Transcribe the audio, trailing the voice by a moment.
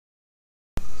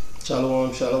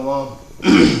Shalom, shalom.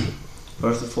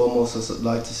 First and foremost, I'd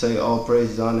like to say all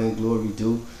praise, honor, and glory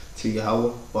due to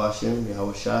Yahweh, Bashem,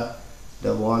 Yahweh Shai.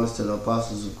 Double honors to the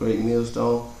apostles of Great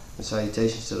Millstone, and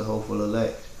salutations to the hopeful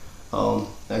elect. I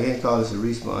can't call this a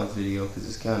response video because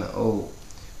it's kind of old,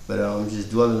 but I'm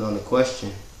just dwelling on the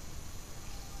question,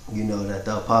 that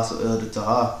the Apostle Elder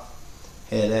Tahar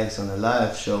had asked on the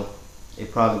live show.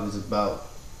 It probably was about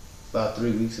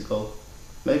 3 weeks ago,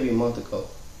 maybe a month ago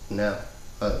now.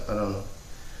 I don't know,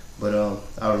 but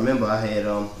I remember I had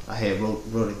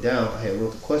wrote it down. I had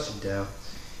wrote the question down,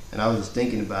 and I was just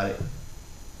thinking about it.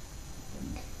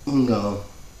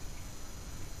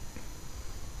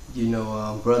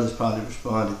 Brothers probably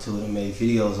responded to it and made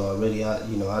videos already. I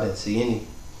didn't see any.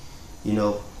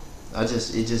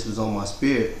 It just was on my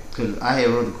spirit because I had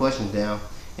wrote the question down,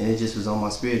 and it just was on my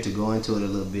spirit to go into it a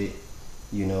little bit.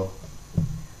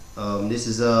 This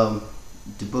is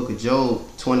the book of Job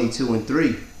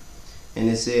 22:3, and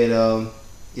it said,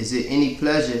 is it any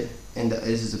pleasure, and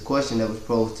this is a question that was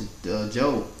posed to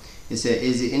Job. It said,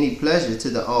 is it any pleasure to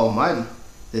the Almighty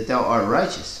that thou art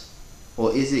righteous,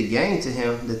 or is it gain to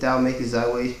him that thou makest thy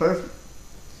ways perfect?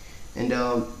 And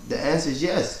the answer is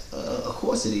yes. Of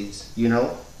course it is.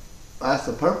 That's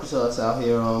the purpose of us out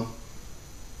here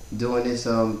doing this,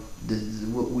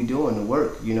 what we doing, the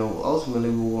work.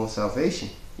 Ultimately we want salvation,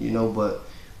 but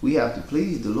we have to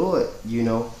please the Lord,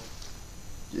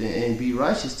 and be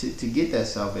righteous to get that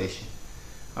salvation.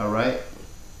 All right?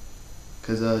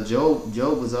 Because Job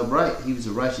was upright. He was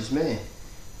a righteous man.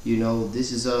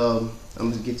 This is, I'm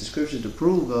going to get the scripture to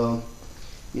prove,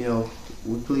 we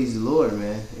please the Lord,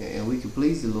 man. And we can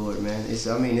please the Lord, man. There's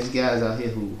guys out here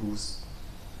who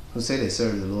say they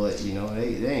serve the Lord,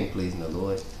 they ain't pleasing the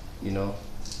Lord, They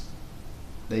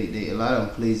a lot of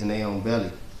them pleasing their own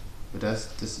belly. But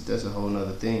that's a whole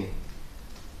nother thing.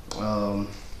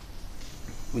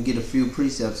 We get a few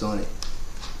precepts on it.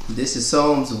 This is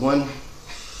Psalms 1, I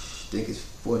think it's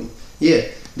 40. Yeah,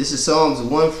 this is Psalms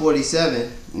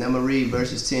 147, and I'm going to read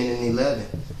verses 10 and 11.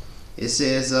 It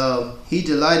says, he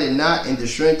delighted not in the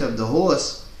strength of the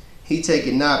horse. He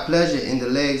taketh not pleasure in the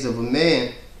legs of a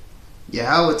man.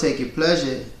 Yahweh taketh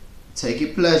pleasure,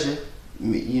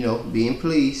 being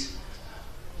pleased.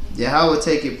 Yahweh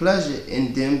taketh pleasure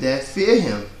in them that fear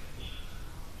him,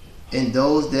 and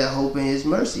those that hope in his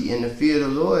mercy. And the fear of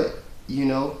the Lord,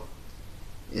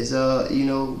 is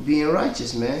being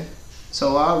righteous, man.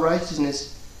 So our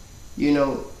righteousness, hey,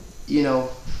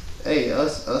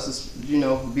 us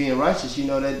being righteous,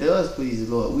 that does please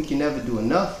the Lord. We can never do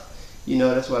enough.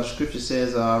 That's why the scripture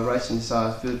says our righteousness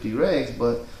are filthy rags.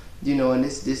 But in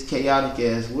this chaotic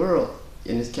ass world,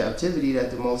 in this captivity that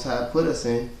the Most High put us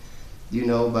in,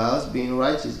 by us being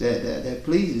righteous, that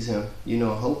pleases him.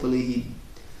 Hopefully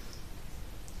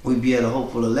we be at a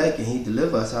hopeful elect, and he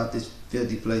deliver us out this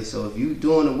filthy place. So if you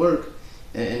doing the work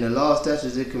and the law,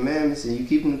 statutes, and commandments, and you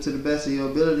keeping them to the best of your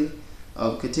ability,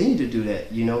 continue to do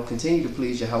that. Continue to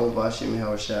please Yahweh Bashem,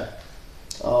 Yahweh Shai.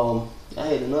 I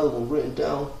had another one written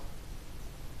down.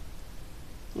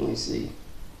 Let me see.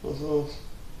 Let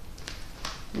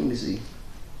me see.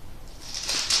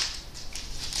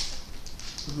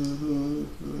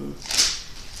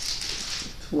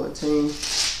 14.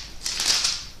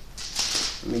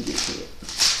 Let me get to it.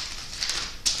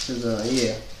 Cause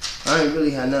yeah, I ain't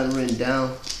really had nothing written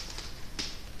down.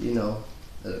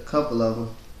 A couple of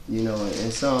them,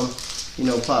 and some,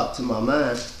 popped to my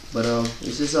mind. But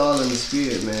it's just all in the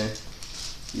spirit, man.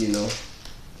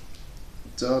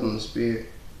 It's all in the spirit.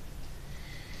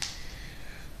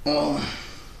 Oh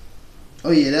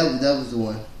yeah, that was the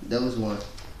one. That was one.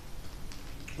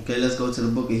 Okay, let's go to the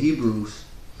book of Hebrews.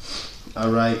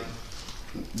 All right,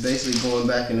 basically going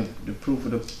back in the proof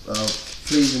of the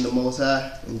pleasing the Most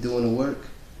High and doing the work.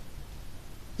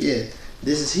 Yeah,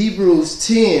 this is Hebrews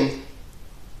 10,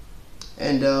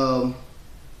 and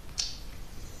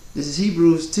this is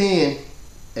Hebrews 10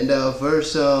 and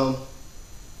verse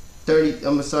 30. I'm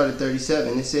gonna start at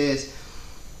 37. It says,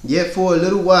 "Yet for a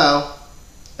little while,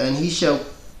 and he shall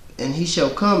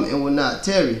come and will not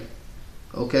tarry."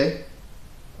 Okay.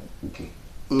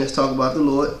 Let's talk about the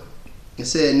Lord. It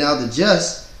said, "Now the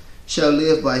just shall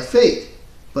live by faith,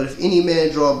 but if any man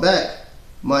draw back,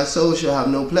 my soul shall have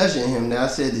no pleasure in him." Now I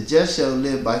said the just shall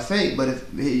live by faith, but if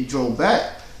he draw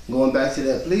back, going back to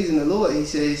that pleasing the Lord, he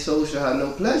said his soul shall have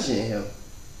no pleasure in him.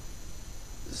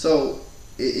 So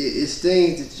it's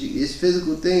things it's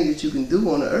physical things that you can do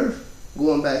on the earth.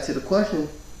 Going back to the question,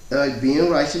 being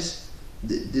righteous,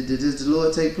 does the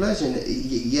Lord take pleasure in it?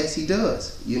 Yes, he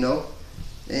does.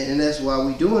 And that's why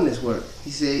we doing this work.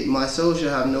 He said, my soul shall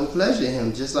have no pleasure in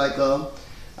him. Just like I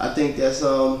think that's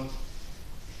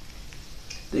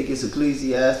think it's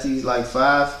Ecclesiastes like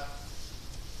 5.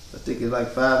 I think it's like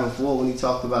 5 and 4 when he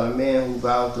talked about a man who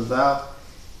vowed the vow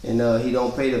and he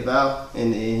don't pay the vow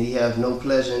and he have no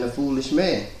pleasure in a foolish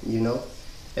man, you know.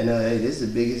 And hey, this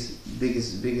is the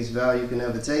biggest vow you can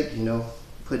ever take, you know.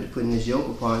 Putting this yoke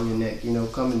upon your neck, you know,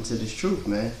 coming to this truth,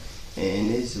 man. And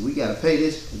we gotta pay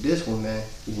this one, man.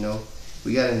 You know,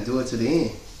 we gotta endure to the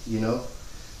end, you know.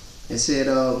 It said,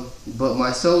 but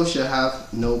my soul shall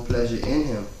have no pleasure in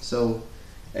him. So,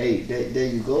 hey, there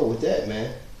you go with that,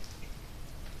 man.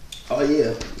 Oh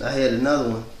yeah, I had another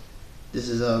one. This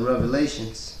is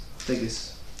Revelations. I think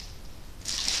it's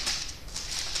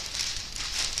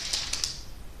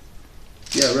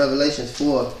Revelations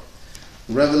 4.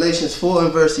 Revelations 4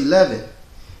 and verse 11.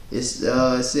 It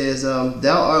says,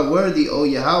 thou art worthy, O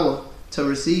Yahweh, to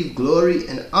receive glory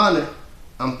and honor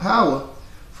and power,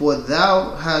 for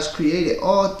thou hast created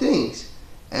all things,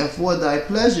 and for thy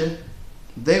pleasure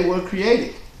they were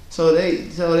created. So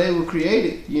they were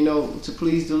created, you know, to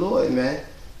please the Lord, man.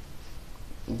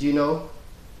 You know,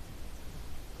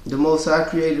 the Most High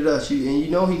created us, and you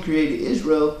know He created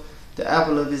Israel, the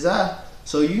apple of His eye.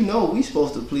 So you know we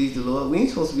supposed to please the Lord. We ain't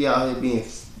supposed to be out here being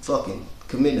fucking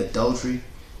committing adultery,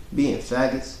 being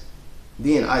faggots,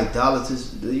 being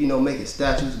idolaters, you know, making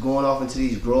statues, going off into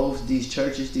these groves, these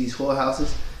churches, these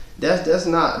whorehouses. That's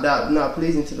not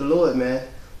pleasing to the Lord, man.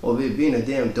 Or being a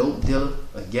damn dope dealer,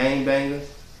 a gangbanger,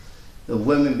 the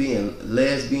women being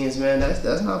lesbians, man.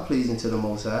 That's not pleasing to the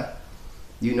Most High,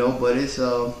 you know. But it's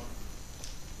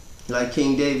like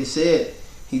King David said,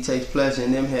 He takes pleasure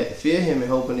in them that fear Him and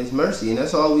hope in His mercy, and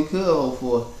that's all we could hope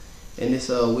for in this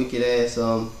wicked ass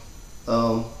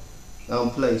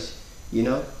place, you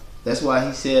know. That's why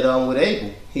He said with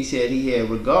Abel, He said he had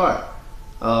regard.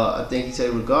 I think He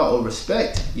said regard or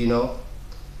respect, you know.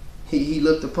 He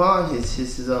looked upon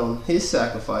his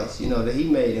sacrifice, you know, that He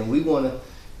made, and we wanna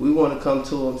come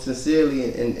to Him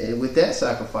sincerely and with that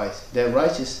sacrifice, that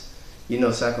righteous, you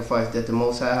know, sacrifice that the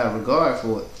Most High had regard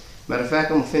for it. Matter of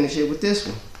fact, I'm gonna finish it with this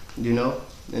one, you know,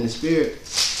 in the spirit.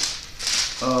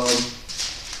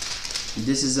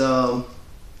 This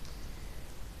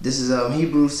is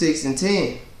Hebrews 6 and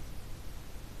 10.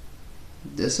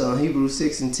 This Hebrews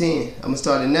 6 and 10. I'm gonna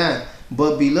start at 9.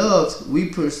 But beloved,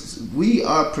 we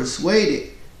are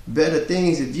persuaded better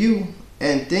things of you,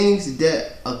 and things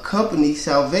that accompany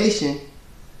salvation,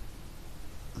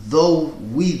 though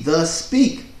we thus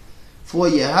speak. For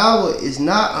Yahweh is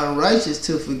not unrighteous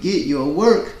to forget your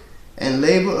work and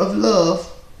labor of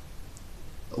love,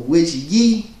 which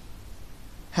ye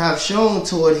have shown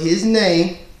toward His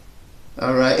name,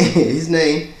 all right, His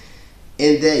name,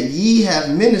 and that ye have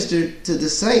ministered to the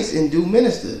saints and do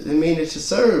minister. I mean, to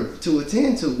serve, to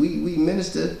attend to. We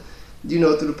minister, you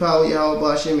know, through the power of Yahweh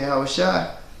B'Ashem Yahweh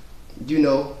Shai, you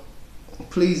know,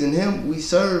 pleasing Him. We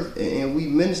serve and we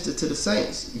minister to the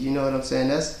saints. You know what I'm saying?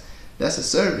 That's a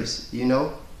service, you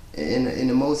know, in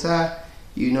the Most High,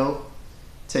 you know,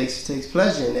 takes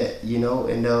pleasure in that, you know,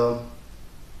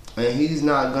 and He's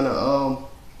not gonna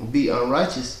be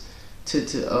unrighteous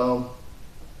to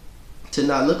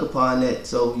not look upon that.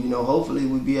 So, you know, hopefully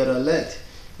we be able to elect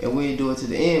and we endure to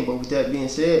the end. But with that being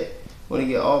said, I want to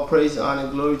give all praise, honor,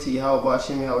 and glory to Yahweh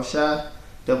B'Ashem Yahweh Shai.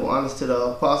 Double honors to the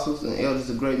apostles and elders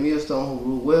of Great Millstone who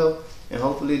rule well. And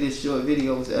hopefully this short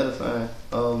video was edifying.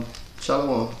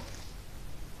 Shalom.